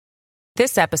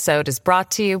This episode is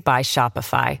brought to you by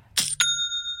Shopify.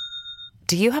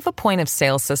 Do you have a point of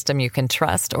sale system you can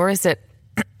trust, or is it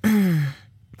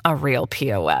a real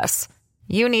POS?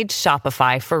 You need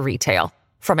Shopify for retail.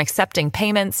 From accepting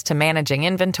payments to managing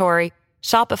inventory,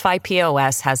 Shopify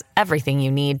POS has everything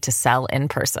you need to sell in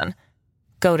person.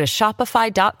 Go to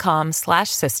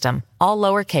shopify.com/system, all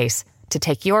lowercase, to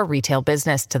take your retail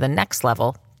business to the next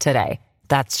level today.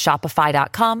 That's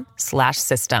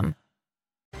shopify.com/system.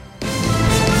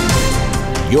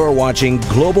 You're watching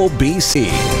Global BC.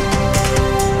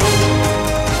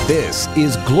 This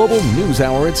is Global News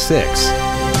Hour at 6.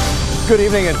 Good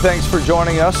evening and thanks for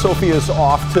joining us. Sophia's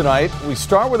off tonight. We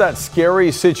start with that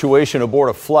scary situation aboard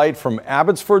a flight from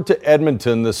Abbotsford to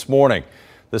Edmonton this morning.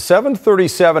 The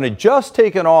 737 had just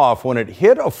taken off when it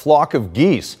hit a flock of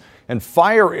geese and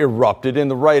fire erupted in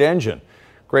the right engine.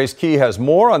 Grace Key has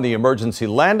more on the emergency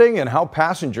landing and how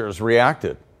passengers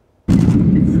reacted.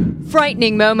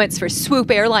 Frightening moments for Swoop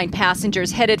airline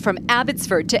passengers headed from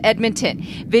Abbotsford to Edmonton.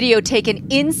 Video taken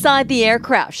inside the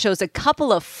aircraft shows a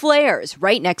couple of flares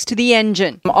right next to the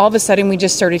engine. All of a sudden, we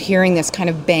just started hearing this kind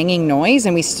of banging noise,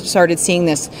 and we started seeing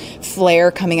this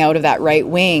flare coming out of that right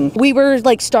wing. We were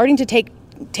starting to take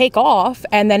off,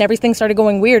 and then everything started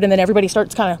going weird, and then everybody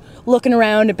starts kind of looking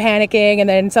around and panicking, and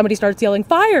then somebody starts yelling,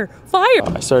 "Fire! Fire!"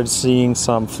 I started seeing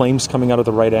some flames coming out of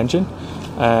the right engine,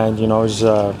 and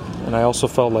and I also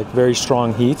felt very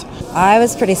strong heat. I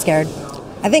was pretty scared.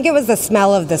 I think it was the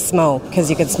smell of the smoke,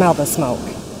 because you could smell the smoke.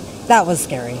 That was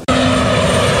scary.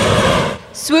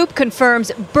 Swoop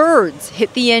confirms birds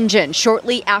hit the engine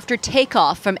shortly after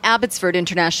takeoff from Abbotsford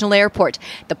International Airport.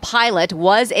 The pilot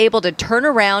was able to turn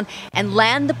around and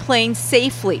land the plane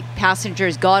safely.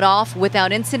 Passengers got off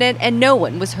without incident and no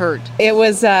one was hurt. It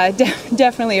was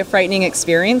definitely a frightening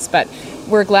experience, but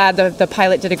we're glad the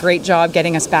pilot did a great job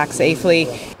getting us back safely.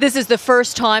 This is the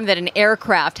first time that an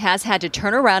aircraft has had to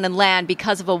turn around and land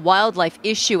because of a wildlife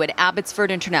issue at Abbotsford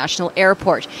International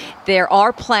Airport. There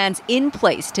are plans in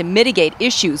place to mitigate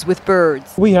issues with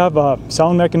birds. We have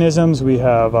sound mechanisms. We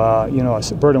have a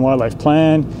bird and wildlife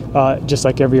plan, just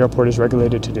like every airport is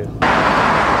regulated to do.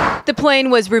 The plane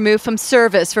was removed from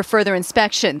service for further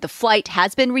inspection. The flight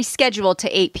has been rescheduled to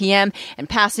 8 p.m. and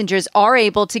passengers are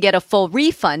able to get a full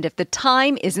refund if the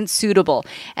time isn't suitable.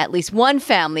 At least one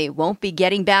family won't be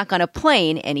getting back on a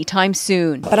plane anytime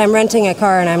soon. But I'm renting a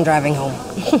car and I'm driving home.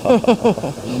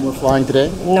 No more flying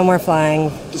today? No more flying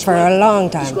for a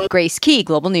long time. Grace Key,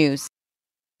 Global News.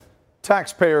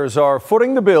 Taxpayers are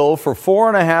footing the bill for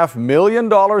 $4.5 million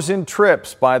in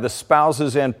trips by the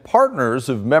spouses and partners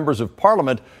of members of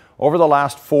Parliament over the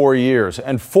last 4 years.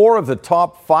 And 4 of the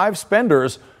top 5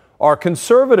 spenders are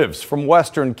Conservatives from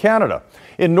Western Canada.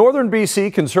 In Northern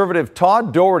BC, Conservative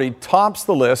Todd Doherty tops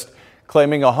the list,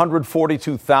 claiming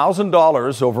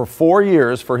 $142,000 over 4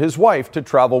 years for his wife to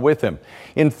travel with him.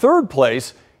 In third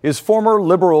place is former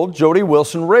Liberal Jody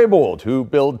Wilson-Raybould, who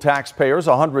billed taxpayers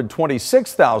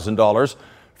 $126,000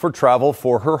 for travel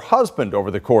for her husband over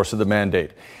the course of the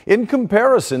mandate. In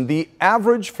comparison, the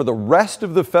average for the rest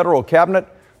of the federal cabinet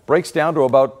breaks down to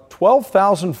about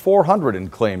 $12,400 in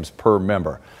claims per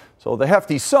member. So the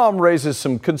hefty sum raises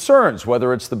some concerns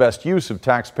whether it's the best use of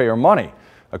taxpayer money,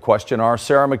 a question our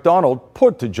Sarah McDonald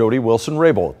put to Jody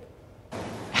Wilson-Raybould.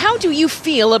 How do you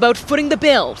feel about footing the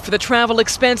bill for the travel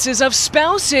expenses of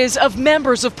spouses of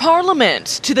members of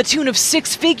Parliament to the tune of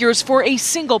 6 figures for a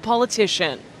single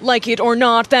politician? Like it or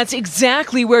not, that's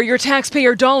exactly where your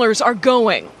taxpayer dollars are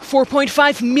going.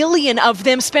 $4.5 million of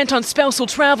them spent on spousal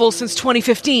travel since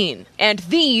 2015. And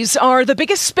these are the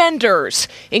biggest spenders,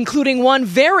 including one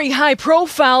very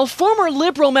high-profile former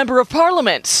Liberal member of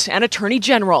Parliament and Attorney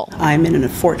General. I'm in a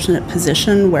fortunate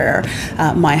position where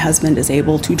my husband is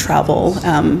able to travel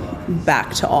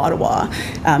back to Ottawa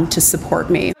to support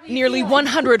me. Nearly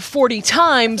 140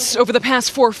 times over the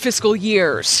past 4 fiscal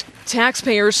years.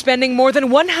 Taxpayers spending more than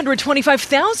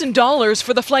 $125,000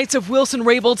 for the flights of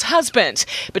Wilson-Raybould's husband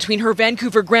between her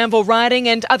Vancouver Granville riding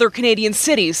and other Canadian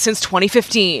cities since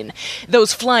 2015.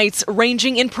 Those flights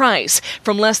ranging in price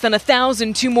from less than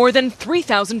 $1,000 to more than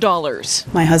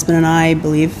 $3,000. My husband and I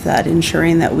believe that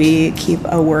ensuring that we keep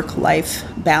a work-life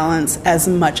balance as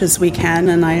much as we can,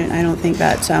 and I don't think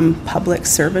that public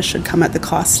service should come at the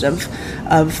cost of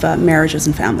marriages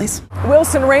and families.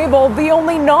 Wilson-Raybould, the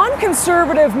only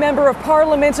non-conservative member of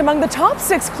Parliament among the top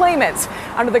 6 claimants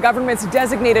under the government's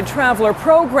designated traveler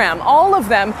program, all of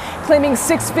them claiming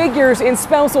 6 figures in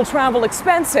spousal travel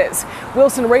expenses.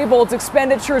 Wilson-Raybould's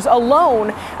expenditures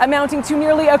alone amounting to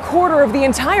nearly a quarter of the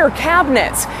entire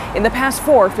cabinet in the past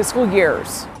 4 fiscal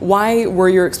years. Why were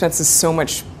your expenses so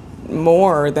much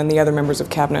more than the other members of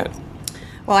cabinet?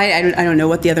 Well, I don't know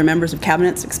what the other members of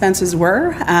Cabinet's expenses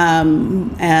were,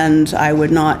 and I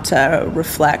would not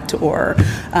reflect or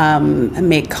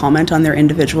make comment on their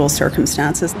individual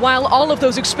circumstances. While all of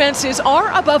those expenses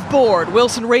are above board,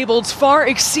 Wilson-Raybould's far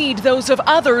exceed those of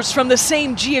others from the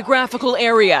same geographical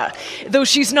area, though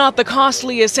she's not the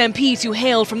costliest MP to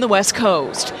hail from the West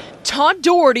Coast. Todd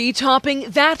Doherty topping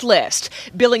that list,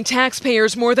 billing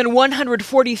taxpayers more than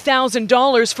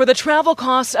 $140,000 for the travel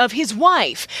costs of his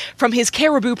wife from his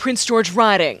Caribou Prince George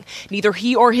riding. Neither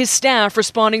he or his staff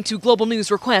responding to Global News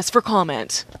requests for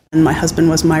comment. And my husband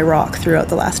was my rock throughout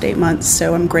the last 8 months,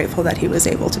 so I'm grateful that he was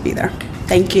able to be there.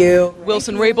 Thank you.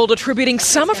 Wilson-Raybould attributing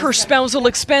some of her spousal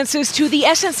expenses to the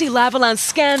SNC-Lavalin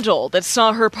scandal that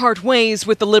saw her part ways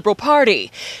with the Liberal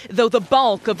Party, though the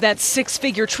bulk of that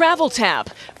six-figure travel tab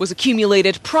was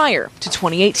accumulated prior to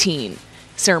 2018.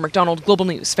 Sarah McDonald, Global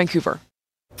News, Vancouver.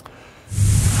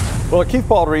 Well, Keith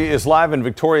Baldry is live in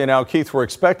Victoria now. Keith, we're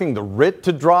expecting the writ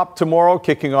to drop tomorrow,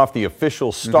 kicking off the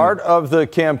official start of the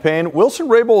campaign.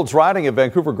 Wilson-Raybould's riding at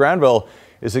Vancouver Granville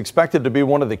is expected to be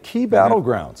one of the key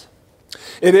battlegrounds.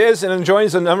 It is, and it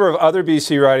joins a number of other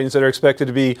BC ridings that are expected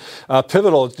to be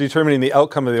pivotal to determining the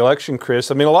outcome of the election, Chris.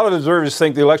 I mean, a lot of observers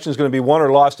think the election is going to be won or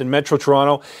lost in Metro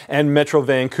Toronto and Metro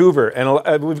Vancouver.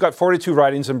 And we've got 42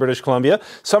 ridings in British Columbia.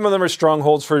 Some of them are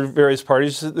strongholds for various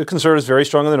parties. The Conservatives very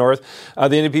strong in the north, the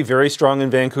NDP very strong in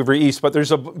Vancouver East. But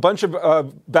there's a bunch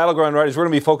of battleground ridings we're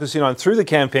going to be focusing on through the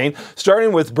campaign,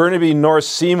 starting with Burnaby North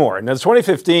Seymour. Now, in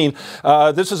 2015,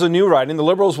 this is a new riding. The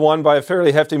Liberals won by a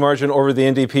fairly hefty margin over the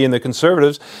NDP and the Conservatives.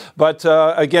 But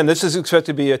again, this is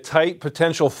expected to be a tight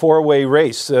potential four-way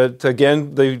race.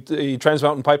 Again, the Trans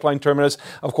Mountain Pipeline terminus,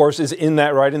 of course, is in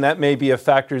that riding. That may be a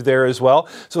factor there as well.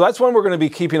 So that's one we're going to be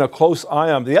keeping a close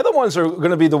eye on. The other ones are going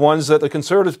to be the ones that the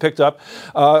Conservatives picked up,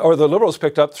 or the Liberals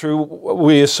picked up through,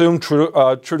 we assume,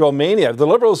 Trudeau mania. The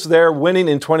Liberals there winning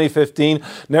in 2015,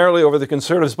 narrowly over the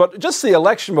Conservatives. But just the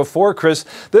election before, Chris,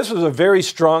 this was a very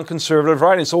strong Conservative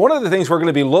riding. So one of the things we're going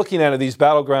to be looking at these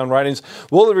battleground ridings,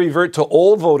 will they revert to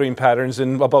old voting patterns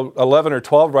in about 11 or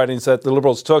 12 ridings that the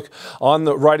Liberals took on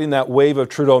the riding that wave of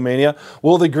Trudeau mania?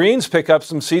 Will the Greens pick up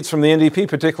some seats from the NDP,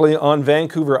 particularly on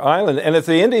Vancouver Island? And if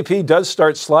the NDP does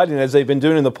start sliding, as they've been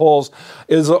doing in the polls,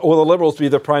 will the Liberals be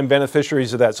the prime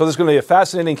beneficiaries of that? So this is going to be a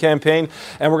fascinating campaign,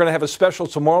 and we're going to have a special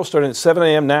tomorrow starting at 7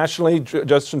 a.m. nationally.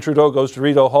 Justin Trudeau goes to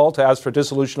Rideau Hall to ask for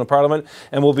dissolution of Parliament,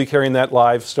 and we'll be carrying that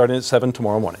live starting at 7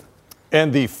 tomorrow morning.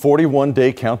 And the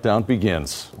 41-day countdown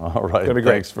begins. All right.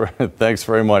 Thanks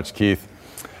very much, Keith.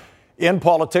 In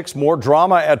politics, more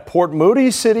drama at Port Moody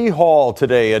City Hall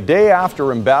today, a day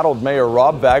after embattled Mayor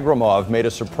Rob Vagramov made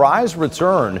a surprise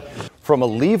return from a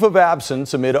leave of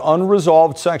absence amid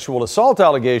unresolved sexual assault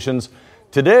allegations.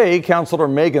 Today, Councillor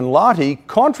Megan Lottie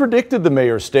contradicted the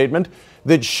mayor's statement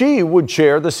that she would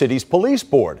chair the city's police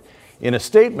board. In a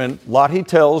statement, Lottie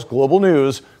tells Global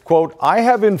News, quote, "I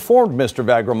have informed Mr.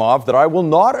 Vagramov that I will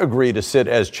not agree to sit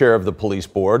as chair of the police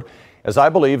board, as I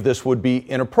believe this would be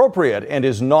inappropriate and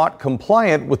is not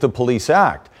compliant with the Police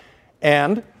Act.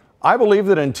 And I believe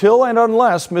that until and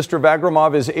unless Mr.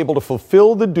 Vagramov is able to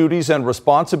fulfill the duties and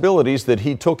responsibilities that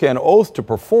he took an oath to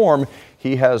perform,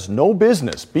 he has no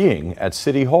business being at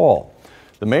City Hall."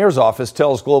 The mayor's office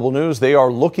tells Global News they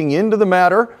are looking into the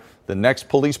matter. The next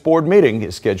police board meeting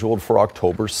is scheduled for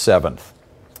October 7th.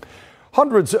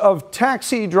 Hundreds of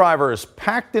taxi drivers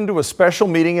packed into a special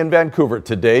meeting in Vancouver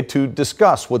today to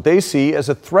discuss what they see as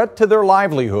a threat to their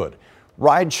livelihood,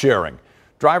 ride sharing.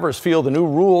 Drivers feel the new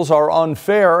rules are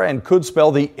unfair and could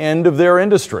spell the end of their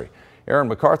industry. Aaron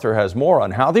MacArthur has more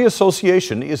on how the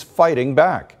association is fighting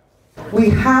back. We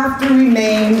have to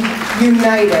remain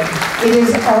united. It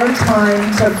is our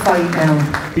time to fight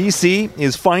now. BC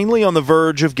is finally on the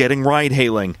verge of getting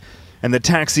ride-hailing, and the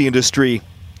taxi industry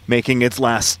making its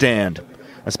last stand.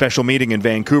 A special meeting in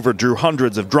Vancouver drew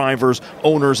hundreds of drivers,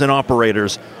 owners, and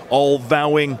operators, all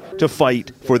vowing to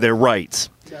fight for their rights,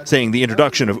 saying the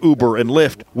introduction of Uber and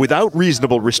Lyft without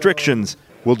reasonable restrictions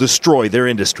will destroy their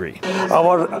industry.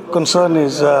 Our concern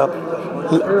is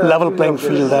level playing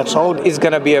field, that's all. It's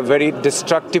going to be a very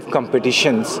destructive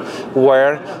competition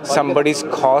where somebody's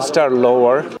costs are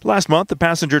lower. Last month, the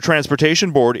Passenger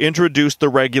Transportation Board introduced the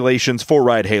regulations for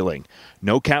ride-hailing.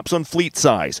 No caps on fleet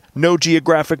size, no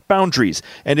geographic boundaries,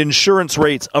 and insurance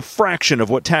rates a fraction of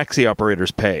what taxi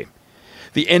operators pay.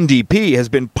 The NDP has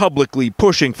been publicly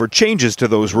pushing for changes to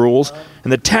those rules,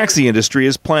 and the taxi industry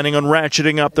is planning on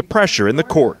ratcheting up the pressure in the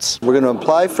courts. We're going to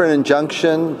apply for an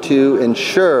injunction to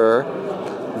ensure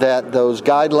that those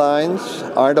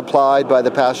guidelines aren't applied by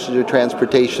the Passenger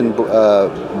Transportation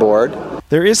Board.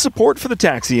 There is support for the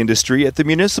taxi industry at the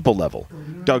municipal level.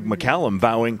 Doug McCallum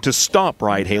vowing to stop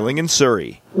ride-hailing in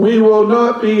Surrey. We will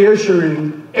not be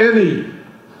issuing any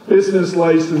business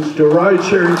license to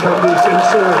ride-sharing companies in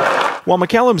Surrey. While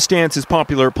McCallum's stance is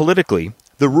popular politically,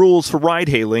 the rules for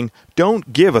ride-hailing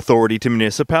don't give authority to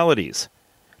municipalities.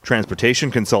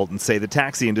 Transportation consultants say the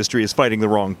taxi industry is fighting the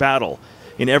wrong battle.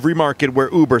 In every market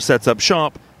where Uber sets up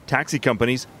shop, taxi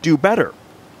companies do better.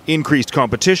 Increased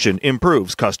competition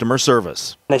improves customer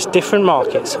service. There's different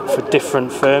markets for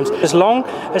different firms. As long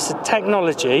as the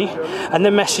technology and the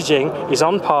messaging is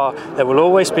on par, there will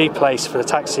always be a place for the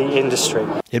taxi industry.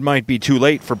 It might be too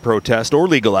late for protest or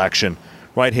legal action.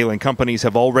 Ride-hailing companies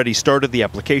have already started the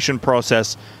application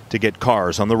process to get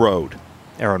cars on the road.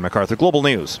 Aaron MacArthur, Global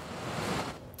News.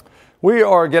 We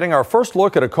are getting our first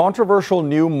look at a controversial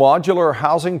new modular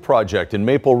housing project in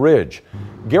Maple Ridge.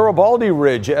 Garibaldi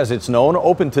Ridge, as it's known,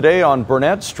 opened today on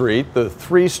Burnett Street. The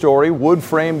 3-story wood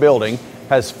frame building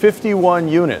has 51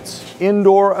 units,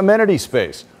 indoor amenity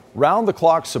space.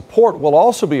 Round-the-clock support will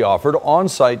also be offered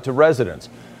on-site to residents.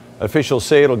 Officials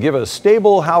say it'll give a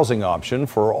stable housing option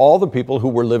for all the people who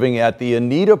were living at the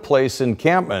Anita Place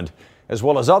encampment, as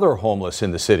well as other homeless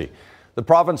in the city. The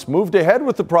province moved ahead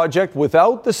with the project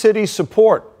without the city's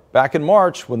support back in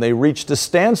March when they reached a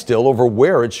standstill over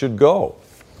where it should go.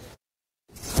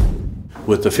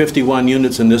 With the 51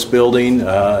 units in this building,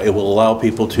 it will allow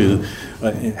people to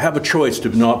have a choice to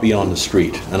not be on the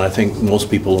street. And I think most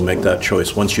people will make that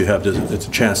choice. Once you have the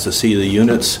chance to see the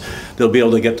units, they'll be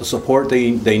able to get the support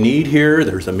they need here.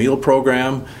 There's a meal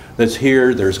program that's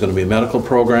here. There's going to be a medical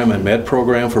program and med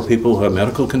program for people who have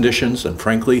medical conditions. And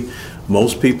frankly,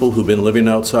 most people who've been living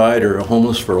outside or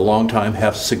homeless for a long time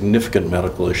have significant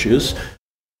medical issues.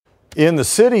 In the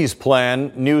city's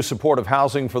plan, new supportive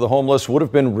housing for the homeless would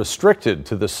have been restricted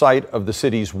to the site of the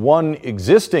city's one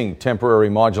existing temporary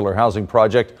modular housing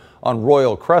project on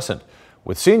Royal Crescent,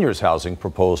 with seniors housing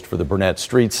proposed for the Burnett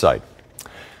Street site.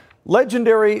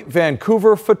 Legendary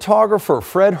Vancouver photographer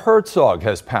Fred Herzog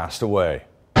has passed away.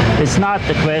 It's not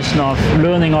the question of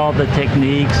learning all the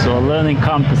techniques or learning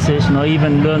composition or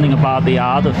even learning about the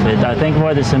art of it. I think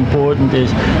what is important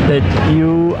is that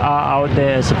you are out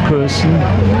there as a person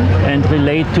and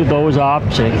relate to those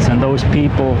objects and those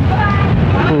people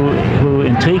who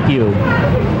intrigue you.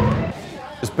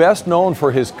 He's best known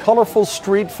for his colorful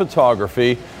street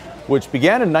photography, which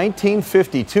began in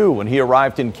 1952 when he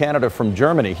arrived in Canada from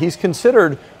Germany. He's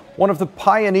considered one of the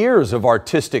pioneers of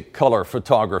artistic color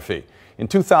photography. In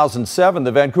 2007,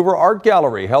 the Vancouver Art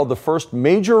Gallery held the first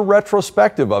major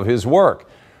retrospective of his work.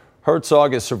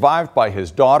 Herzog is survived by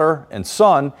his daughter and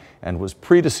son and was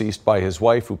predeceased by his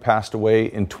wife, who passed away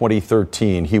in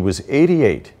 2013. He was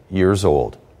 88 years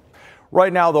old.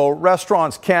 Right now, though,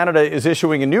 Restaurants Canada is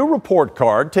issuing a new report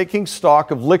card taking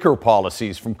stock of liquor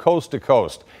policies from coast to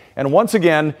coast. And once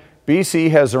again,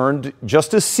 BC has earned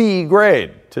just a C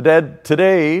grade.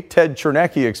 Today, Ted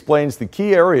Chernecki explains the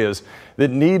key areas that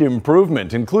need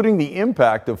improvement, including the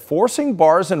impact of forcing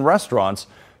bars and restaurants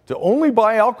to only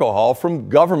buy alcohol from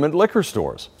government liquor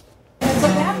stores.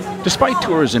 Despite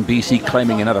tourism BC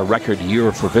claiming another record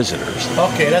year for visitors.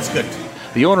 Okay, that's good.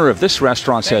 The owner of this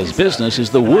restaurant says business is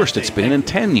the worst it's been in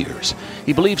 10 years.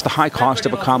 He believes the high cost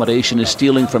of accommodation is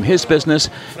stealing from his business,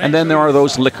 and then there are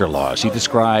those liquor laws he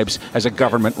describes as a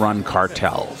government-run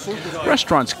cartel.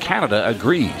 Restaurants Canada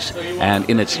agrees, and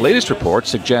in its latest report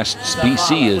suggests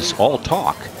BC is all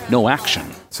talk, no action.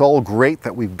 It's all great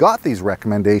that we've got these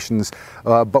recommendations,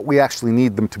 but we actually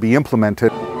need them to be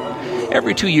implemented.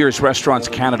 Every 2 years, Restaurants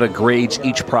Canada grades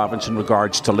each province in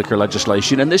regards to liquor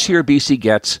legislation, and this year BC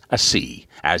gets a C,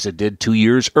 as it did 2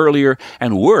 years earlier,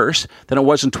 and worse than it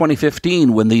was in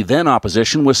 2015 when the then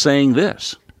opposition was saying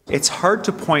this. It's hard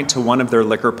to point to one of their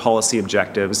liquor policy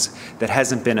objectives that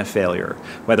hasn't been a failure,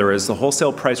 whether it was the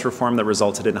wholesale price reform that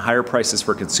resulted in higher prices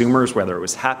for consumers, whether it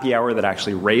was happy hour that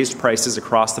actually raised prices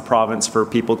across the province for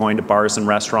people going to bars and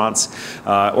restaurants,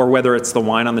 or whether it's the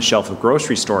wine on the shelf of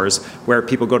grocery stores where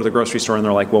people go to the grocery store and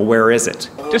they're like, well, where is it?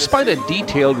 Despite a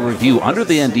detailed review under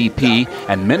the NDP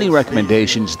and many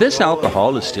recommendations, this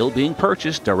alcohol is still being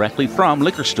purchased directly from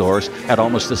liquor stores at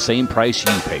almost the same price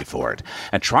you pay for it.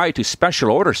 And try to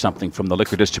special order something from the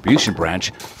liquor distribution branch,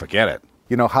 forget it.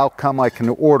 You know, how come I can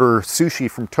order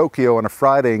sushi from Tokyo on a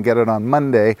Friday and get it on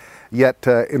Monday, yet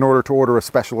in order to order a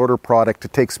special order product,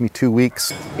 it takes me 2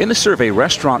 weeks? In the survey,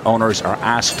 restaurant owners are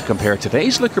asked to compare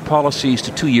today's liquor policies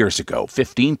to 2 years ago.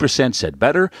 15% said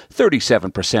better,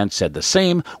 37% said the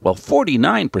same, while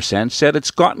 49% said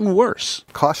it's gotten worse.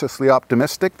 Cautiously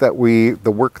optimistic that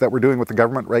the work that we're doing with the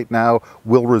government right now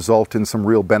will result in some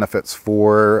real benefits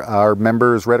for our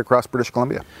members right across British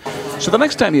Columbia. So the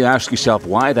next time you ask yourself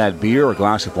why that beer or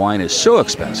glass of wine is so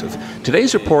expensive,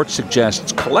 today's report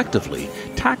suggests collectively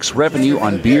tax revenue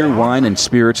on beer, wine, and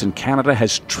spirits in Canada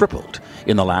has tripled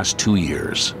in the last 2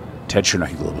 years. Ted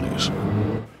Chernecki, Global News.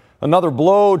 Another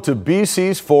blow to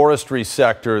BC's forestry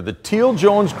sector. The Teal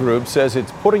Jones Group says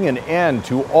it's putting an end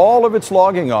to all of its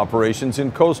logging operations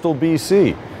in coastal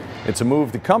BC. It's a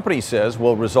move the company says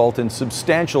will result in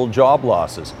substantial job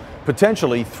losses,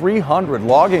 potentially 300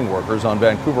 logging workers on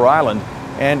Vancouver Island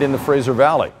and in the Fraser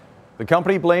Valley. The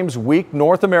company blames weak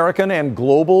North American and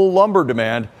global lumber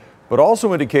demand, but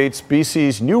also indicates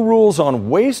BC's new rules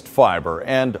on waste fiber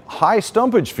and high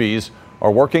stumpage fees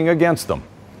are working against them.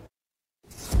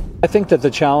 I think that the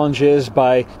challenge is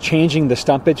by changing the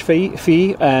stumpage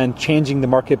fee and changing the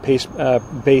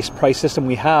market-based price system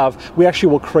we have, we actually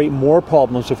will create more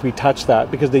problems if we touch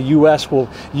that, because the U.S. will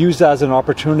use that as an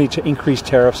opportunity to increase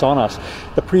tariffs on us.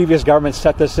 The previous government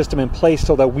set this system in place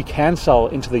so that we can sell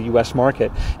into the U.S.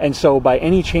 market. And so by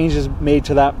any changes made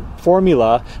to that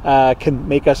formula can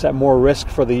make us at more risk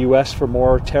for the U.S. for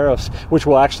more tariffs, which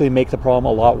will actually make the problem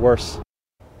a lot worse.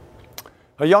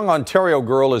 A young Ontario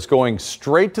girl is going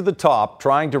straight to the top,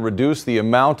 trying to reduce the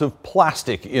amount of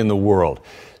plastic in the world.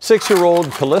 6-year-old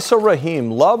Kalissa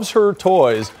Rahim loves her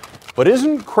toys, but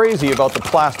isn't crazy about the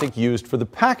plastic used for the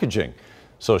packaging.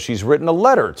 So she's written a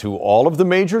letter to all of the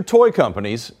major toy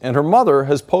companies, and her mother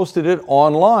has posted it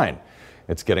online.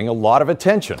 It's getting a lot of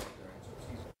attention.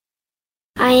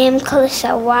 I am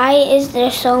Kalissa. Why is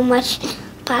there so much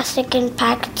plastic in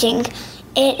packaging?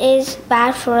 It is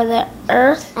bad for the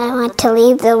earth. I want to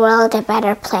leave the world a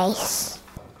better place.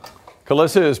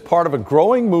 Kalissa is part of a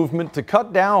growing movement to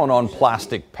cut down on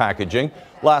plastic packaging.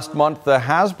 Last month, the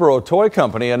Hasbro toy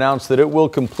company announced that it will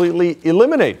completely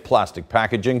eliminate plastic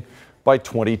packaging by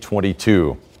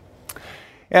 2022.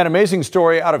 An amazing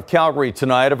story out of Calgary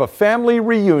tonight of a family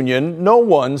reunion no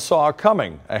one saw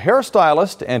coming. A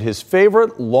hairstylist and his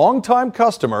favorite longtime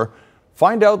customer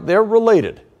find out they're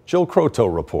related. Jill Croteau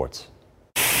reports.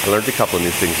 I learned a couple of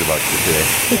new things about you today.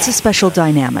 It's a special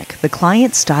dynamic. The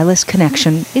client-stylist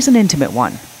connection is an intimate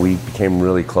one. We became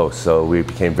really close, so we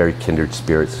became very kindred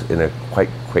spirits in a quite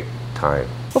quick time.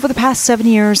 Over the past 7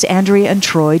 years, Andrea and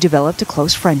Troy developed a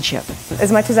close friendship.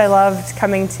 As much as I loved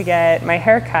coming to get my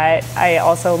hair cut, I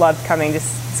also loved coming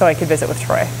just so I could visit with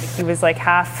Troy. He was like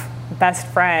half best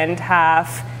friend,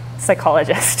 half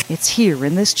psychologist. It's here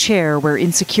in this chair where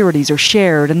insecurities are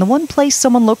shared and the one place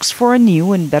someone looks for a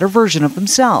new and better version of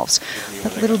themselves.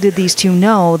 But little did these two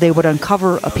know they would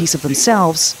uncover a piece of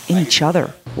themselves in each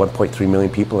other. 1.3 million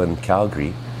people in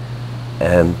Calgary,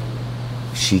 and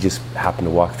she just happened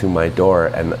to walk through my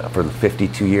door, and for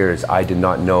 52 years I did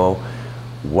not know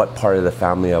what part of the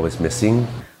family I was missing.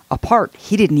 A part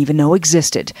he didn't even know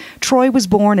existed. Troy was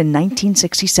born in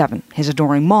 1967. His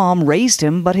adoring mom raised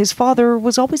him, but his father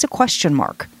was always a question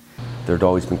mark. There'd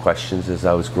always been questions as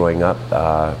I was growing up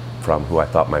from who I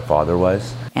thought my father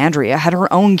was. Andrea had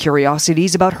her own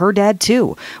curiosities about her dad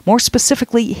too, more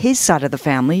specifically his side of the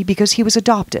family because he was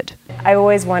adopted. I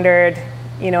always wondered,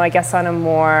 I guess on a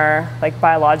more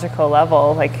biological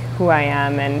level, who I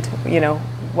am and,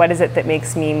 what is it that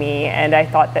makes me me? And I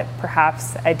thought that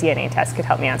perhaps a DNA test could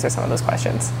help me answer some of those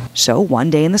questions. So one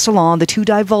day in the salon, the two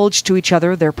divulged to each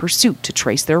other their pursuit to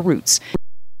trace their roots.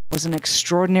 It was an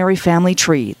extraordinary family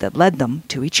tree that led them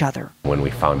to each other. When we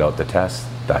found out the test,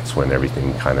 that's when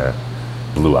everything kind of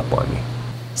blew up on me.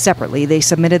 Separately, they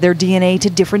submitted their DNA to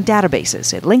different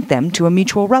databases. It linked them to a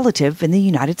mutual relative in the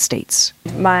United States.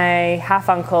 My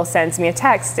half-uncle sends me a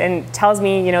text and tells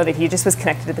me, that he just was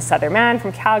connected to this other man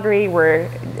from Calgary. We're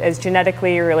as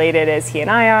genetically related as he and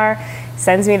I are.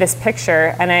 Sends me this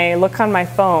picture, and I look on my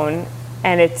phone,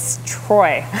 and it's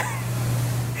Troy.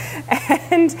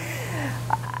 And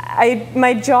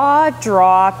my jaw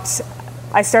dropped.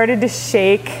 I started to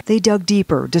shake. They dug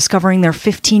deeper, discovering they're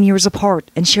 15 years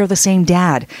apart and share the same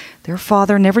dad. Their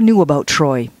father never knew about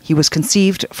Troy. He was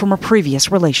conceived from a previous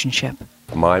relationship.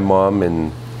 My mom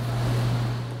and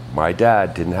my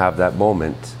dad didn't have that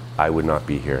moment, I would not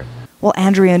be here. While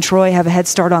Andrea and Troy have a head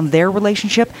start on their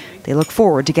relationship, they look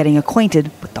forward to getting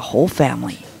acquainted with the whole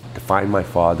family. To find my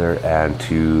father and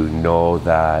to know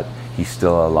that he's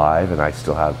still alive and I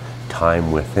still have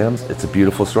time with him, it's a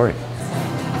beautiful story.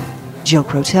 Jill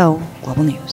Croteau, Global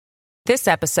News. This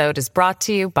episode is brought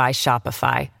to you by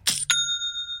Shopify.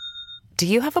 Do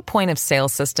you have a point of sale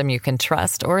system you can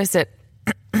trust, or is it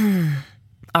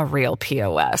a real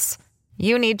POS?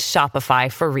 You need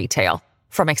Shopify for retail.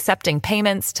 From accepting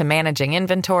payments to managing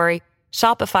inventory,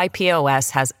 Shopify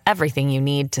POS has everything you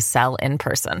need to sell in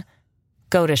person.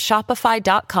 Go to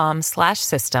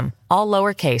shopify.com/system, all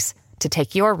lowercase, to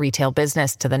take your retail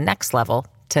business to the next level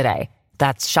today.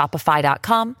 That's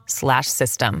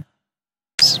shopify.com/system.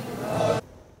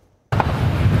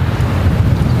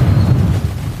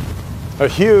 A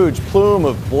huge plume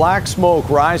of black smoke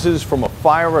rises from a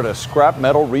fire at a scrap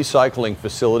metal recycling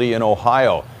facility in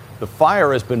Ohio. The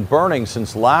fire has been burning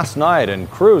since last night, and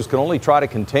crews can only try to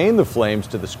contain the flames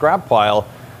to the scrap pile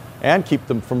and keep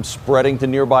them from spreading to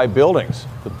nearby buildings.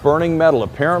 The burning metal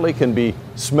apparently can be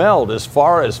smelled as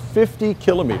far as 50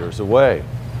 kilometers away.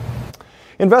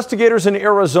 Investigators in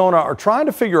Arizona are trying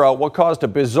to figure out what caused a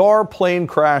bizarre plane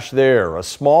crash there. A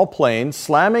small plane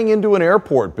slamming into an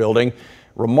airport building,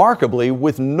 remarkably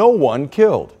with no one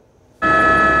killed.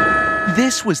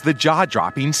 This was the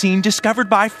jaw-dropping scene discovered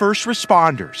by first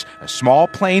responders. A small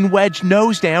plane wedged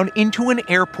nose down into an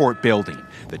airport building.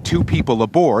 The two people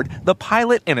aboard, the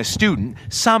pilot and a student,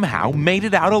 somehow made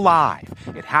it out alive.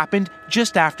 It happened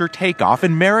just after takeoff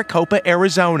in Maricopa,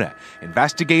 Arizona.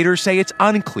 Investigators say it's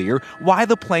unclear why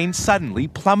the plane suddenly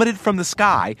plummeted from the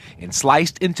sky and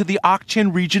sliced into the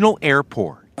Aqchen Regional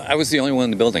Airport. I was the only one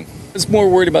in the building. I was more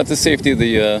worried about the safety of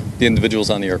the individuals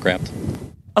on the aircraft.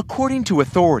 According to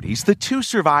authorities, the two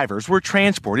survivors were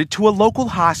transported to a local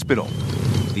hospital.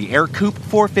 The Aircoupe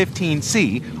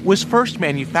 415C was first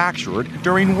manufactured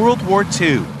during World War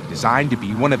II, designed to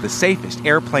be one of the safest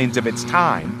airplanes of its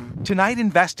time. Tonight,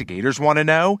 investigators want to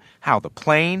know how the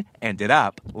plane ended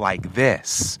up like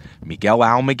this. Miguel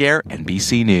Almaguer,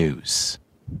 NBC News.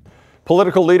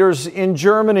 Political leaders in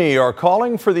Germany are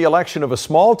calling for the election of a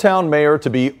small-town mayor to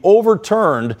be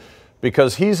overturned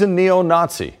because he's a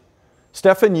neo-Nazi.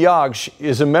 Stefan Jagsch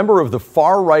is a member of the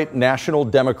far-right National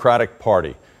Democratic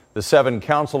Party. The 7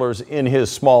 councillors in his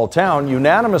small town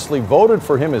unanimously voted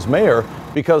for him as mayor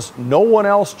because no one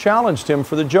else challenged him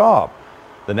for the job.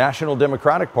 The National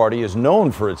Democratic Party is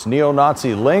known for its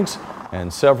neo-Nazi links,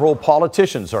 and several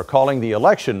politicians are calling the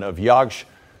election of Jagsch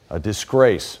a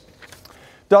disgrace.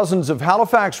 Dozens of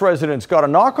Halifax residents got a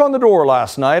knock on the door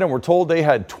last night and were told they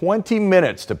had 20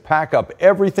 minutes to pack up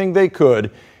everything they could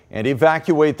and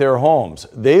evacuate their homes.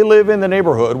 They live in the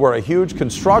neighborhood where a huge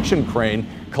construction crane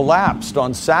collapsed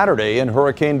on Saturday in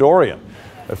Hurricane Dorian.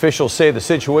 Officials say the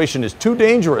situation is too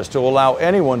dangerous to allow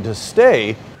anyone to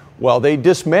stay while they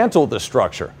dismantle the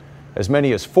structure. As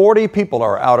many as 40 people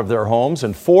are out of their homes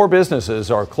and 4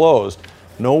 businesses are closed.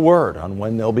 No word on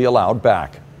when they'll be allowed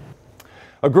back.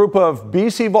 A group of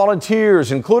BC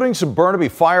volunteers, including some Burnaby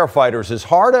firefighters, is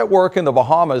hard at work in the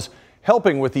Bahamas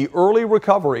helping with the early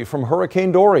recovery from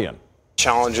Hurricane Dorian.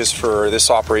 Challenges for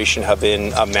this operation have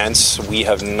been immense. We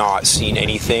have not seen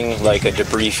anything like a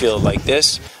debris field like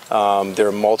this. There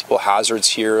are multiple hazards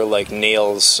here like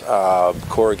nails,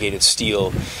 corrugated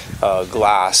steel,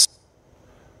 glass.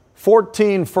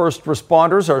 14 first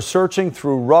responders are searching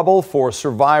through rubble for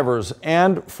survivors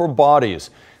and for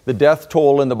bodies. The death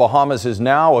toll in the Bahamas is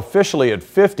now officially at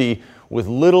 50, with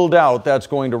little doubt that's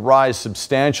going to rise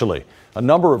substantially. A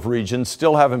number of regions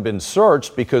still haven't been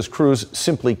searched because crews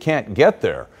simply can't get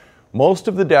there. Most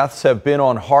of the deaths have been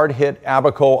on hard-hit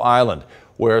Abaco Island,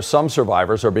 where some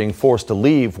survivors are being forced to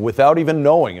leave without even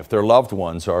knowing if their loved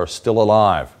ones are still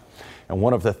alive. And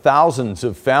one of the thousands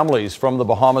of families from the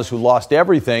Bahamas who lost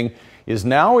everything is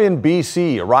now in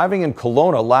BC, arriving in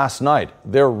Kelowna last night.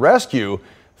 Their rescue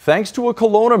thanks to a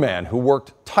Kelowna man who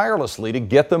worked tirelessly to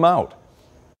get them out.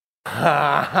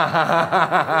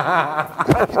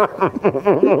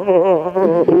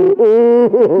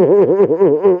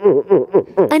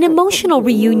 An emotional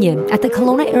reunion at the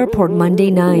Kelowna airport Monday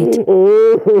night.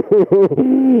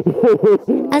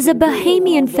 As a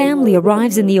Bahamian family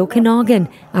arrives in the Okanagan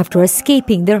after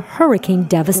escaping their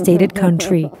hurricane-devastated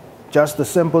country. Just the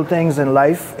simple things in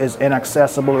life is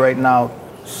inaccessible right now.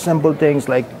 Simple things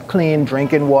like clean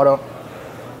drinking water,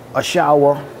 a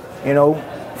shower,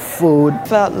 food.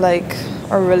 Felt like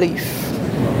a relief,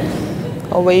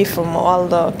 away from all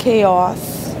the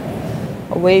chaos,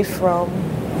 away from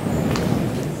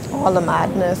all the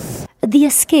madness. The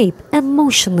escape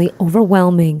emotionally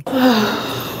overwhelming.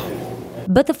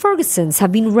 But the Fergusons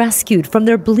have been rescued from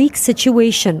their bleak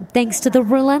situation thanks to the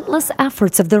relentless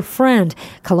efforts of their friend,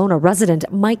 Kelowna resident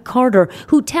Mike Carter,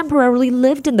 who temporarily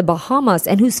lived in the Bahamas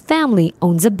and whose family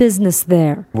owns a business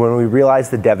there. When we realized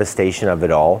the devastation of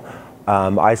it all,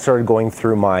 I started going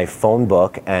through my phone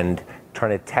book and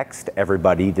trying to text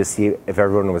everybody to see if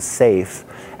everyone was safe,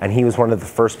 and he was one of the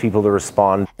first people to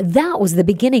respond. That was the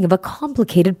beginning of a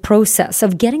complicated process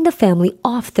of getting the family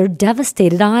off their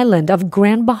devastated island of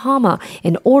Grand Bahama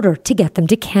in order to get them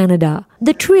to Canada.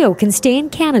 The trio can stay in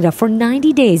Canada for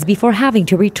 90 days before having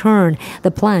to return.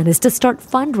 The plan is to start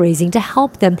fundraising to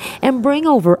help them and bring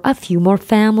over a few more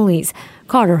families.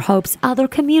 Carter hopes other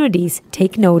communities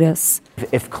take notice.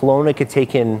 If Kelowna could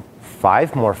take in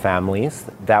 5 more families,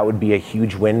 that would be a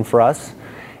huge win for us.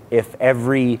 If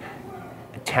every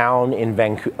town in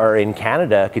Vancouver or in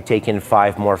Canada could take in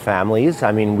 5 more families,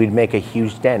 I mean, we'd make a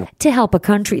huge dent. To help a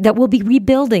country that will be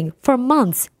rebuilding for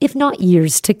months, if not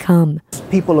years to come.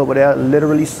 People over there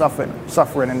literally suffering,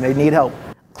 and they need help.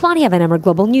 Claudia Van Emmer,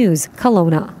 Global News,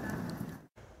 Kelowna.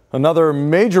 Another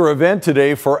major event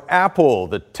today for Apple,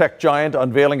 the tech giant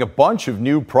unveiling a bunch of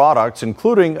new products,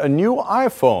 including a new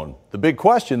iPhone. The big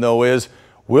question, though, is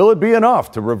will it be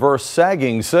enough to reverse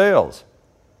sagging sales?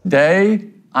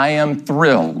 Today, I am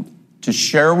thrilled to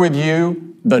share with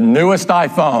you the newest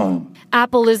iPhone.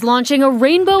 Apple is launching a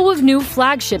rainbow of new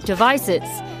flagship devices.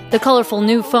 The colorful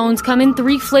new phones come in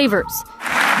 3 flavors.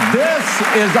 This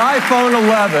is iPhone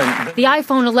 11. The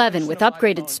iPhone 11 with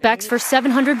upgraded specs for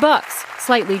 $700,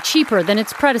 slightly cheaper than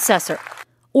its predecessor.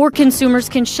 Or consumers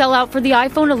can shell out for the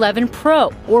iPhone 11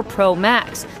 Pro or Pro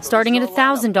Max, starting at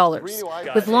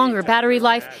 $1,000, with longer battery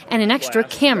life and an extra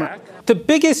camera. The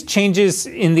biggest changes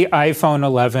in the iPhone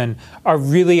 11 are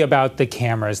really about the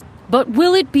cameras. But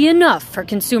will it be enough for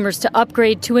consumers to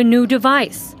upgrade to a new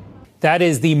device? That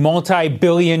is the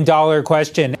multi-billion-dollar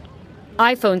question.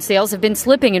 iPhone sales have been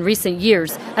slipping in recent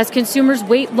years as consumers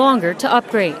wait longer to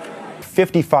upgrade.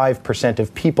 55%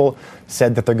 of people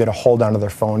said that they're going to hold onto their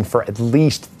phone for at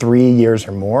least 3 years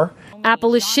or more.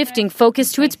 Apple is shifting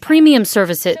focus to its premium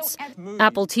services.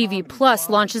 Apple TV Plus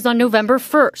launches on November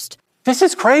 1st. This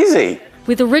is crazy.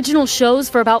 With original shows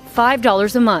for about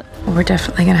 $5 a month. We're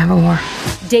definitely going to have a war.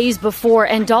 Days before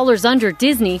and dollars under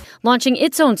Disney launching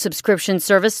its own subscription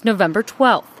service November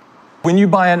 12th. When you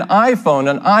buy an iPhone,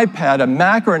 an iPad, a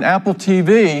Mac, or an Apple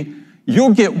TV,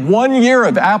 you'll get 1 year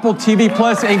of Apple TV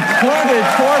Plus included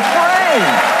for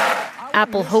free.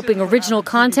 Apple hoping original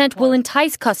content will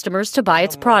entice customers to buy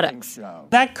its products.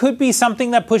 That could be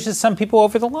something that pushes some people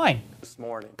over the line.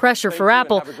 Pressure for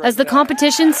Apple as the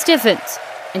competition stiffens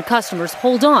and customers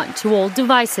hold on to old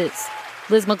devices.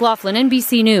 Liz McLaughlin,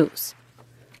 NBC News.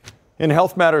 In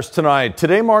Health Matters tonight,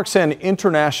 today marks an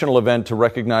international event to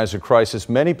recognize a crisis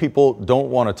many people don't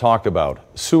want to talk about: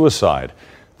 suicide.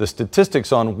 The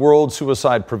statistics on World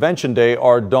Suicide Prevention Day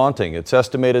are daunting. It's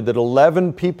estimated that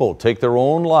 11 people take their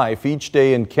own life each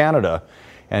day in Canada,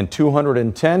 and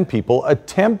 210 people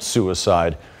attempt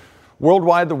suicide.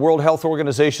 Worldwide, the World Health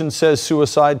Organization says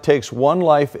suicide takes 1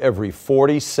 life every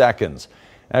 40 seconds.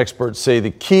 Experts say the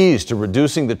keys to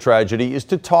reducing the tragedy is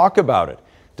to talk about it,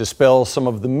 dispel some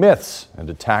of the myths, and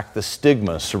attack the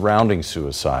stigma surrounding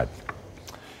suicide.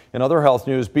 In other health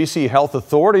news, BC health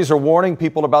authorities are warning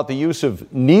people about the use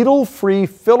of needle-free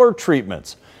filler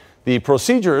treatments. The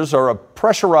procedures are a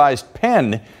pressurized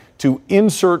pen to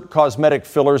insert cosmetic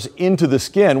fillers into the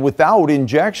skin without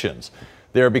injections.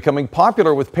 They're becoming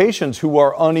popular with patients who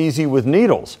are uneasy with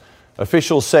needles.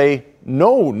 Officials say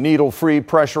no needle-free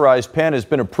pressurized pen has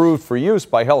been approved for use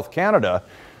by Health Canada.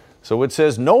 So it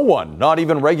says no one, not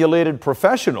even regulated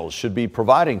professionals, should be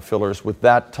providing fillers with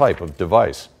that type of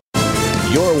device.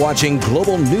 You're watching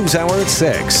Global News Hour at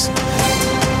 6.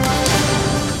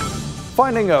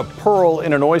 Finding a pearl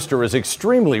in an oyster is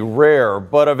extremely rare,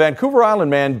 but a Vancouver Island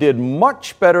man did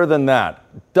much better than that.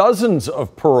 Dozens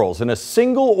of pearls in a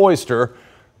single oyster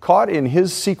caught in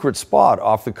his secret spot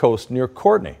off the coast near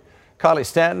Courtenay. Kylie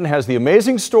Stanton has the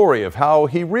amazing story of how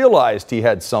he realized he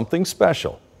had something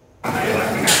special.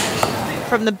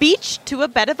 From the beach to a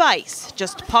bed of ice,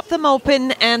 just pop them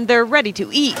open and they're ready to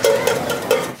eat.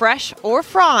 Fresh or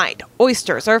fried,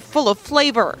 oysters are full of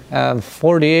flavor.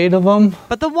 48 of them.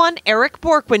 But the one Eric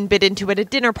Borkwin bit into at a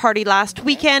dinner party last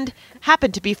weekend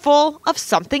happened to be full of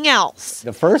something else.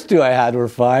 The first 2 I had were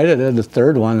fine, and then the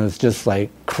third one was just like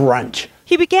crunch.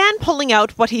 He began pulling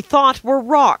out what he thought were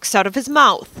rocks out of his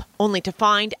mouth, only to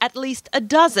find at least a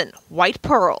dozen white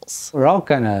pearls. We're all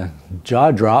kind of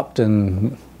jaw-dropped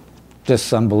and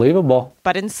just unbelievable.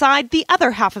 But inside the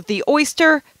other half of the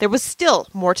oyster, there was still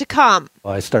more to come.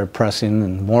 I started pressing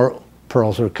and more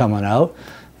pearls were coming out,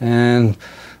 and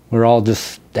we're all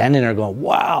just standing there going,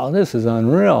 wow, this is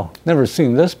unreal. Never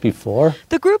seen this before.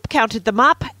 The group counted them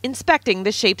up, inspecting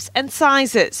the shapes and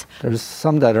sizes. There's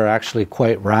some that are actually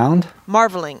quite round.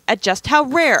 Marveling at just how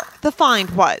rare the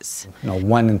find was.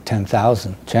 1 in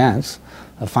 10,000 chance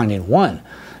of finding one.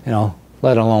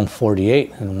 let alone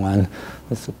 48 in one.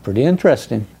 It's pretty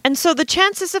interesting. And so the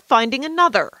chances of finding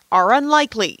another are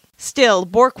unlikely. Still,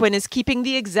 Borquin is keeping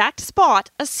the exact spot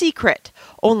a secret,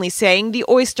 only saying the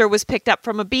oyster was picked up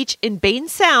from a beach in Bain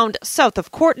Sound, south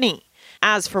of Courtenay.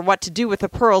 As for what to do with the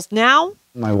pearls now,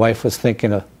 my wife was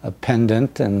thinking a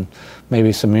pendant and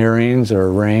maybe some earrings or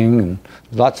a ring, and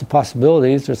lots of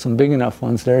possibilities. There's some big enough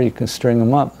ones there, you can string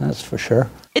them up, that's for sure.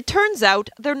 it turns out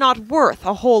they're not worth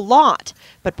a whole lot.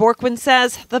 But Borquin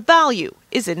says the value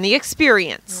is in the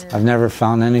experience. I've never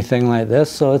found anything like this,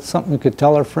 so it's something we could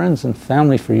tell our friends and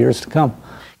family for years to come.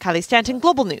 Kylie Stanton,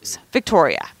 Global News,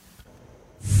 Victoria.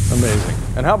 Amazing.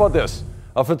 And how about this?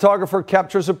 A photographer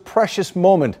captures a precious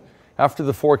moment after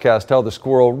the forecast how the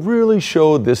squirrel really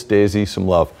showed this daisy some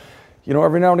love. You know,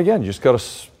 every now and again, you just got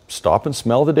to stop and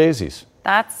smell the daisies.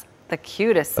 That's the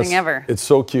cutest thing ever. It's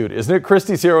so cute, isn't it?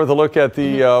 Christy's here with a look at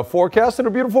the forecast and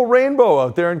a beautiful rainbow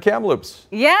out there in Kamloops.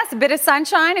 Yes, a bit of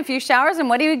sunshine, a few showers, and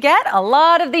what do you get? A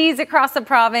lot of these across the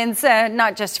province.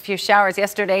 Not just a few showers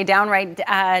yesterday, downright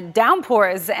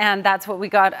downpours, and that's what we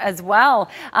got as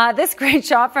well. This great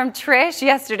shot from Trish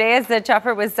yesterday as the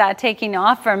chopper was taking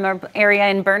off from our area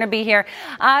in Burnaby here.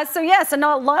 So yes, a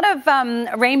lot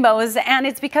of rainbows, and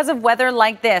it's because of weather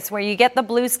like this, where you get the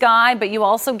blue sky, but you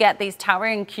also get these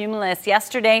towering cumulus.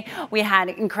 Yesterday, we had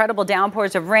incredible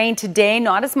downpours of rain. Today,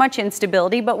 not as much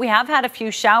instability, but we have had a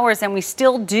few showers, and we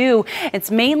still do.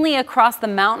 It's mainly across the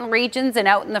mountain regions and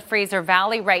out in the Fraser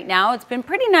Valley right now. It's been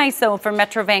pretty nice, though, for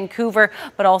Metro Vancouver,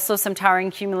 but also some towering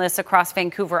cumulus across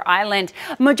Vancouver Island.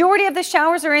 Majority of the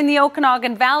showers are in the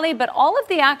Okanagan Valley, but all of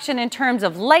the action in terms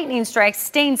of lightning strikes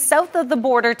staying south of the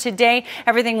border today.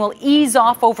 Everything will ease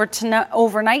off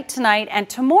overnight tonight, and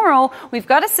tomorrow we've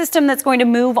got a system that's going to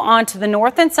move on to the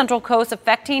north and central coast,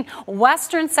 affecting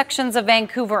western sections of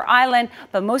Vancouver Island,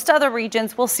 but most other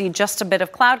regions will see just a bit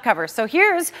of cloud cover. So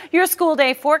here's your school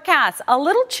day forecast. A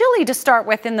little chilly to start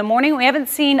with in the morning. We haven't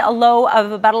seen a low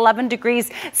of about 11 degrees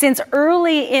since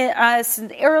early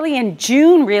in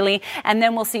June, really, and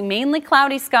then we'll see mainly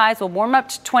cloudy skies. We'll warm up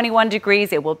to 21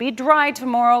 degrees. It will be dry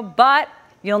tomorrow, but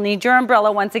you'll need your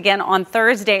umbrella once again on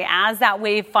Thursday as that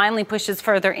wave finally pushes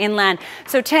further inland.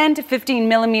 So 10 to 15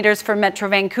 millimeters for Metro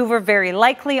Vancouver, very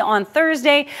likely on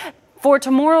Thursday. For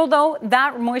tomorrow, though,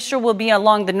 that moisture will be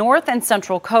along the north and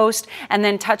central coast and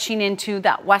then touching into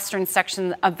that western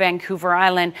section of Vancouver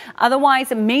Island.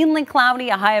 Otherwise, mainly cloudy,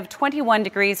 a high of 21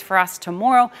 degrees for us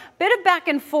tomorrow. Bit of back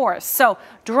and forth. So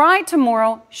dry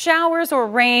tomorrow, showers or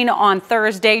rain on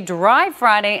Thursday, dry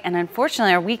Friday, and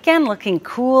unfortunately our weekend looking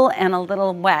cool and a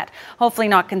little wet. Hopefully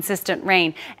not consistent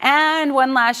rain. And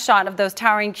one last shot of those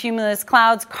towering cumulus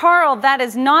clouds. Carl, that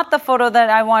is not the photo that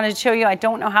I wanted to show you. I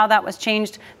don't know how that was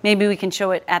changed. Maybe we can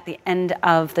show it at the end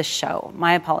of the show.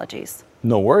 My apologies.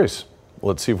 No worries.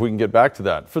 Let's see if we can get back to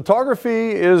that.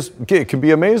 Photography it can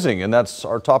be amazing, and that's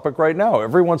our topic right now.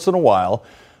 Every once in a while,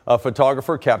 a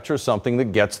photographer captures something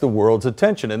that gets the world's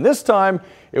attention. And this time,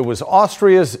 it was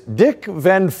Austria's Dick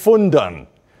van Funden.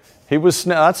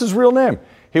 That's his real name.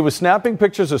 He was snapping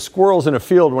pictures of squirrels in a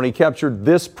field when he captured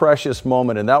this precious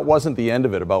moment, and that wasn't the end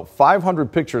of it. About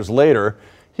 500 pictures later,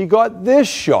 he got this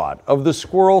shot of the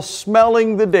squirrel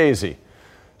smelling the daisy.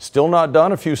 Still not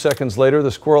done. A few seconds later, the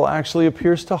squirrel actually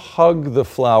appears to hug the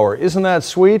flower. Isn't that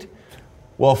sweet?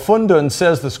 Well, Funden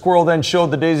says the squirrel then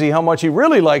showed the daisy how much he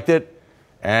really liked it,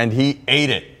 and he ate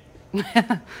it.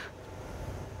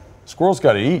 Squirrel's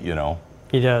got to eat, you know.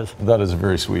 He does. That is a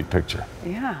very sweet picture.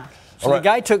 Yeah. So the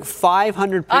guy took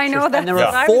 500 pictures, I know that, and there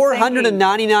were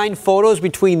 499 photos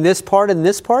between this part and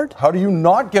this part? How do you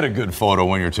not get a good photo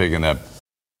when you're taking that?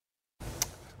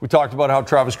 We talked about how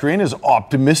Travis Green is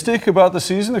optimistic about the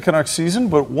season, the Canucks season,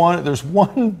 but there's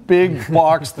one big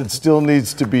box that still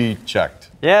needs to be checked.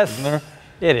 Yes, isn't there?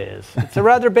 It is. It's a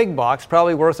rather big box,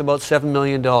 probably worth about $7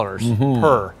 million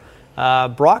per.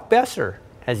 Brock Boeser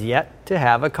has yet to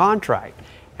have a contract.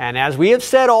 And as we have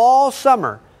said all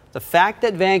summer, the fact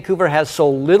that Vancouver has so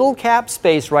little cap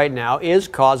space right now is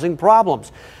causing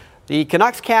problems. The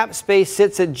Canucks cap space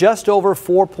sits at just over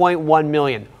 $4.1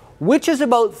 million, which is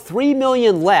about $3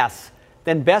 million less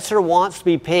than Boeser wants to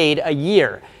be paid a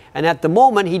year. And at the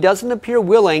moment, he doesn't appear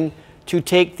willing to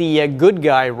take the good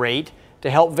guy rate to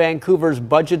help Vancouver's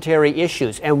budgetary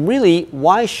issues. And really,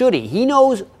 why should he? He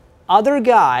knows other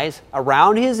guys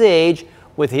around his age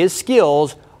with his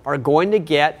skills are going to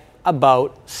get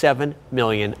about $7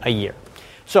 million a year.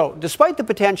 So, despite the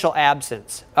potential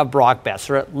absence of Brock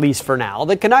Boeser, at least for now,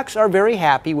 the Canucks are very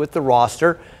happy with the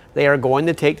roster. They are going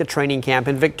to take the training camp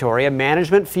in Victoria.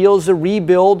 Management feels the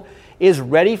rebuild is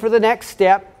ready for the next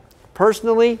step.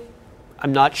 Personally,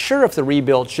 I'm not sure if the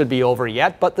rebuild should be over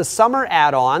yet, but the summer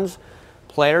add-ons,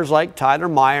 Players like Tyler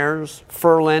Myers,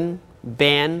 Ferlin,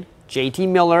 Ben, JT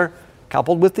Miller,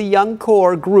 coupled with the young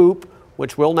core group,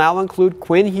 which will now include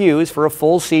Quinn Hughes for a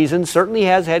full season, certainly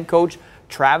has head coach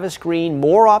Travis Green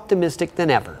more optimistic than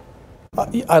ever.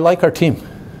 I like our team.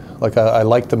 I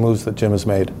like the moves that Jim has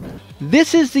made.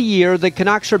 This is the year the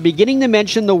Canucks are beginning to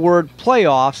mention the word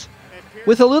playoffs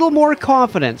with a little more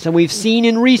confidence than we've seen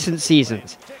in recent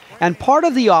seasons. And part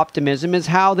of the optimism is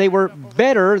how they were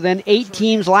better than 8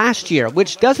 teams last year,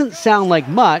 which doesn't sound like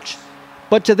much,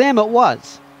 but to them it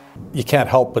was. You can't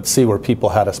help but see where people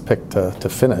had us picked to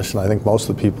finish, and I think most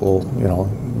of the people,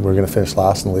 we're going to finish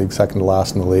last in the league, second to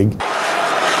last in the league.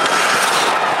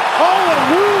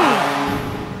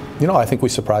 I think we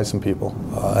surprised some people,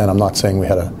 and I'm not saying we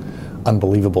had an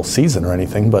unbelievable season or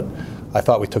anything, but I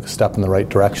thought we took a step in the right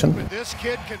direction.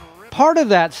 Part of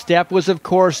that step was, of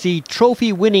course, the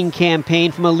trophy-winning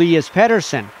campaign from Elias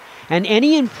Pettersson. And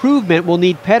any improvement will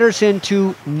need Pettersson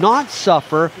to not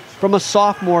suffer from a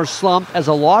sophomore slump, as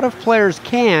a lot of players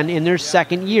can in their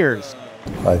second years.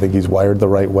 I think he's wired the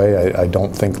right way. I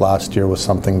don't think last year was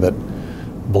something that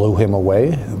blew him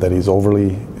away, that he's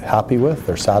overly happy with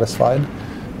or satisfied.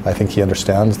 I think he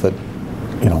understands that,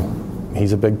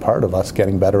 he's a big part of us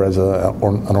getting better as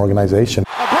an organization.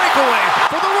 A breakaway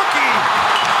for the rookie.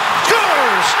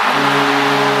 Scores!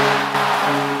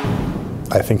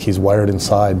 I think he's wired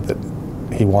inside that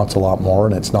he wants a lot more,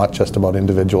 and it's not just about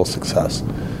individual success.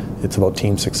 It's about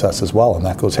team success as well, and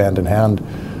that goes hand in hand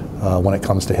when it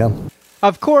comes to him.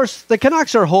 Of course, the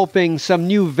Canucks are hoping some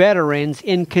new veterans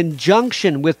in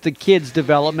conjunction with the kids'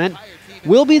 development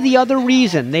will be the other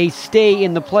reason they stay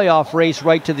in the playoff race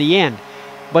right to the end.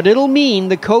 But it'll mean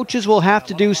the coaches will have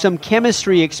to do some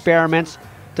chemistry experiments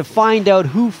to find out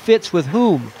who fits with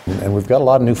whom. And we've got a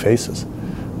lot of new faces,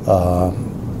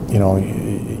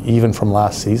 even from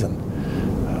last season.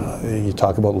 You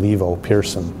talk about Levo,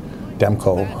 Pearson,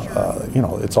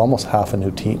 Demko, it's almost half a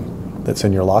new team that's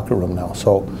in your locker room now.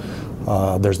 So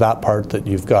there's that part that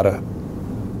you've got to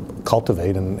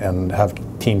cultivate and have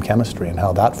team chemistry and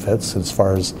how that fits as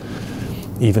far as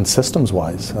even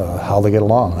systems-wise, how they get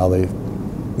along, how they,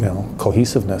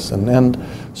 cohesiveness. And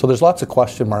so there's lots of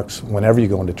question marks whenever you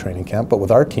go into training camp. But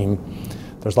with our team,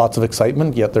 there's lots of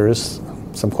excitement, yet there is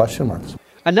some question marks.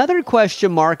 Another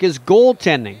question mark is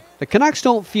goaltending. The Canucks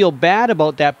don't feel bad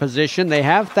about that position. They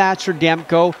have Thatcher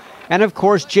Demko, and of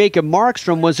course Jacob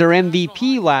Markstrom was their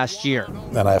MVP last year.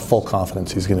 And I have full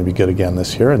confidence he's going to be good again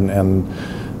this year, and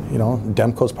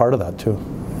Demko's part of that too.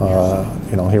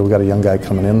 Here we got a young guy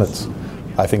coming in that's,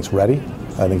 I think's ready.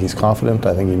 I think he's confident.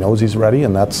 I think he knows he's ready,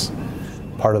 and that's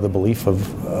part of the belief of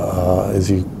is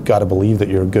you got to believe that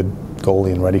you're a good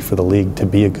goalie and ready for the league to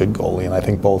be a good goalie, and I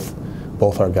think both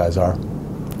our guys are.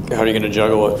 How are you going to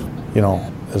juggle it?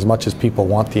 As much as people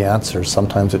want the answers,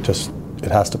 sometimes it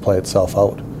has to play itself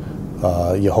out.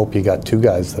 You hope you got 2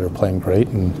 guys that are playing great,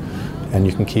 and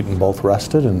you can keep them both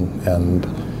rested, and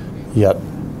yet,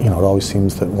 it always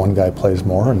seems that one guy plays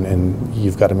more, and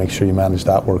you've got to make sure you manage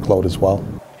that workload as well.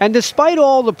 And despite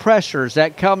all the pressures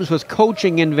that comes with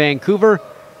coaching in Vancouver,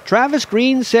 Travis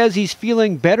Green says he's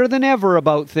feeling better than ever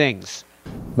about things.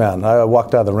 Man, I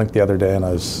walked out of the rink the other day, and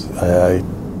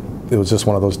it was just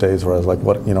one of those days where I was like,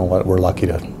 we're lucky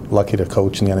to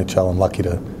coach in the NHL and lucky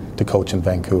to coach in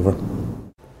Vancouver.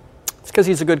 It's because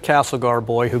he's a good Castlegar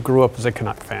boy who grew up as a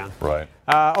Canuck fan. Right.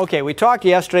 Okay, we talked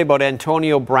yesterday about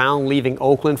Antonio Brown leaving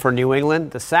Oakland for New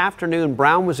England. This afternoon,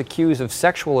 Brown was accused of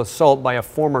sexual assault by a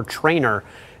former trainer.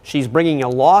 She's bringing a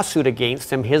lawsuit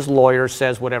against him. His lawyer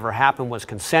says whatever happened was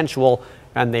consensual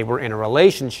and they were in a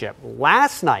relationship.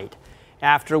 Last night,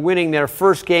 after winning their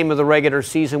first game of the regular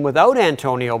season without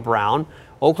Antonio Brown,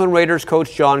 Oakland Raiders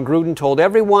coach John Gruden told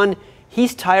everyone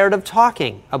he's tired of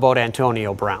talking about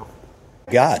Antonio Brown.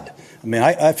 God,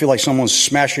 I feel like someone's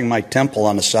smashing my temple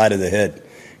on the side of the head.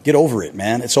 Get over it,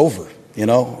 man. It's over.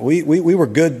 We were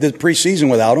good this preseason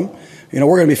without him.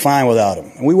 We're going to be fine without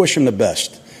him. And we wish him the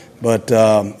best. But,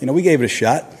 we gave it a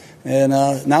shot. And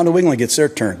now New England gets their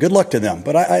turn. Good luck to them.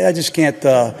 But I just can't,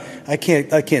 I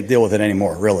can't deal with it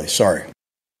anymore, really. Sorry.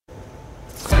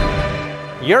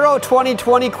 Euro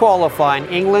 2020 qualifying.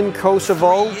 England,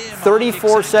 Kosovo,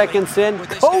 34 seconds in.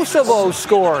 Kosovo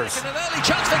scores.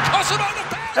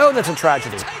 Oh, that's a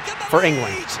tragedy for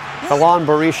England. Milan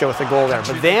Berisha with the goal there.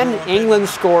 But then England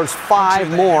scores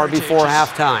 5 more before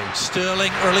halftime.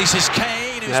 Sterling releases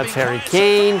Kane. That's Harry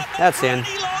Kane. That's in.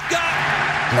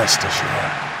 Nice dish.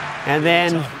 And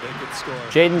then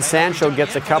Jadon Sancho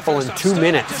gets a couple in 2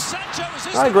 minutes.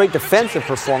 Not a great defensive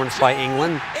performance by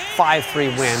England.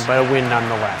 5-3 win, but a win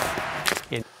nonetheless.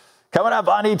 Coming up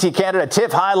on ET Canada,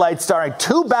 TIFF highlights starring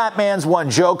 2 Batmans, 1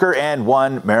 Joker, and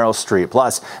 1 Meryl Streep.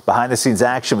 Plus, behind-the-scenes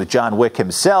action with John Wick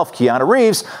himself, Keanu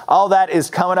Reeves. All that is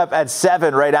coming up at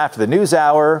 7 right after the news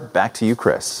hour. Back to you,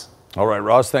 Chris. All right,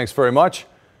 Ross, thanks very much.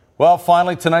 Well,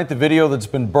 finally tonight, the video that's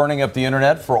been burning up the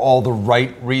internet for all the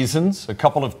right reasons. A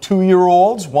couple of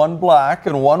 2-year-olds, 1 black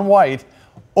and 1 white,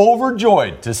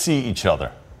 overjoyed to see each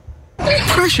other.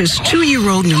 Precious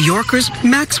 2-year-old New Yorkers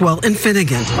Maxwell and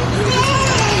Finnegan,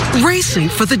 racing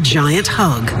for the giant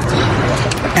hug,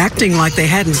 acting like they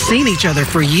hadn't seen each other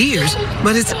for years,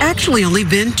 but it's actually only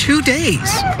been 2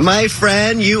 days. My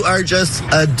friend, you are just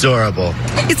adorable.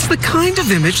 It's the kind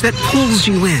of image that pulls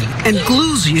you in and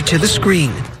glues you to the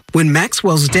screen. When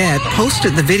Maxwell's dad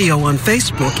posted the video on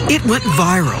Facebook, it went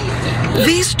viral.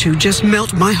 These 2 just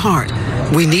melt my heart.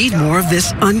 We need more of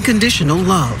this unconditional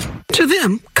love. To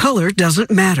them, color doesn't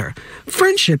matter.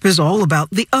 Friendship is all about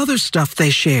the other stuff they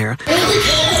share.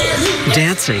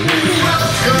 Dancing,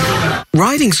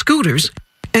 riding scooters,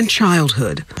 and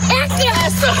childhood.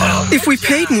 If we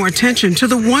paid more attention to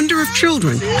the wonder of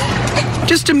children,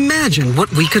 just imagine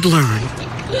what we could learn.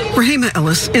 Rahima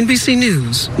Ellis, NBC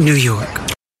News, New York.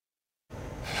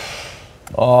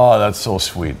 Oh, that's so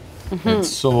sweet. It's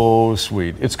so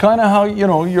sweet. It's kind of how,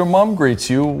 your mom greets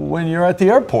you when you're at the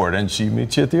airport and she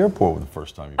meets you at the airport the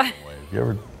first time you go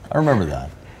away. I remember that.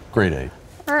 Grade 8.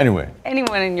 Anyway.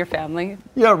 Anyone in your family.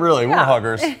 Yeah, really. We're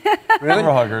huggers. We're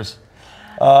huggers.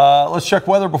 Let's check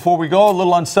weather before we go. A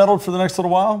little unsettled for the next little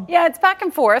while. Yeah, it's back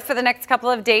and forth for the next couple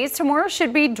of days. Tomorrow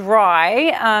should be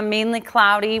dry, mainly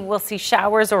cloudy. We'll see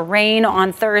showers or rain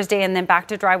on Thursday and then back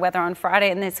to dry weather on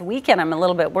Friday. And this weekend, I'm a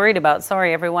little bit worried about.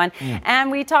 Sorry, everyone.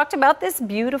 And we talked about this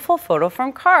beautiful photo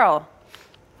from Carl.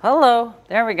 Hello.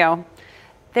 There we go.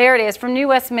 There it is from New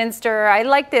Westminster. I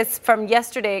like this from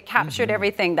yesterday. It captured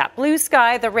everything. That blue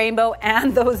sky, the rainbow,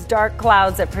 and those dark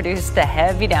clouds that produced the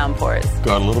heavy downpours.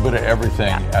 Got a little bit of everything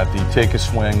at the Take a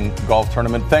Swing golf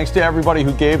tournament. Thanks to everybody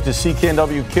who gave to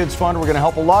CKNW Kids Fund. We're going to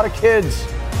help a lot of kids.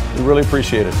 We really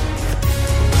appreciate it.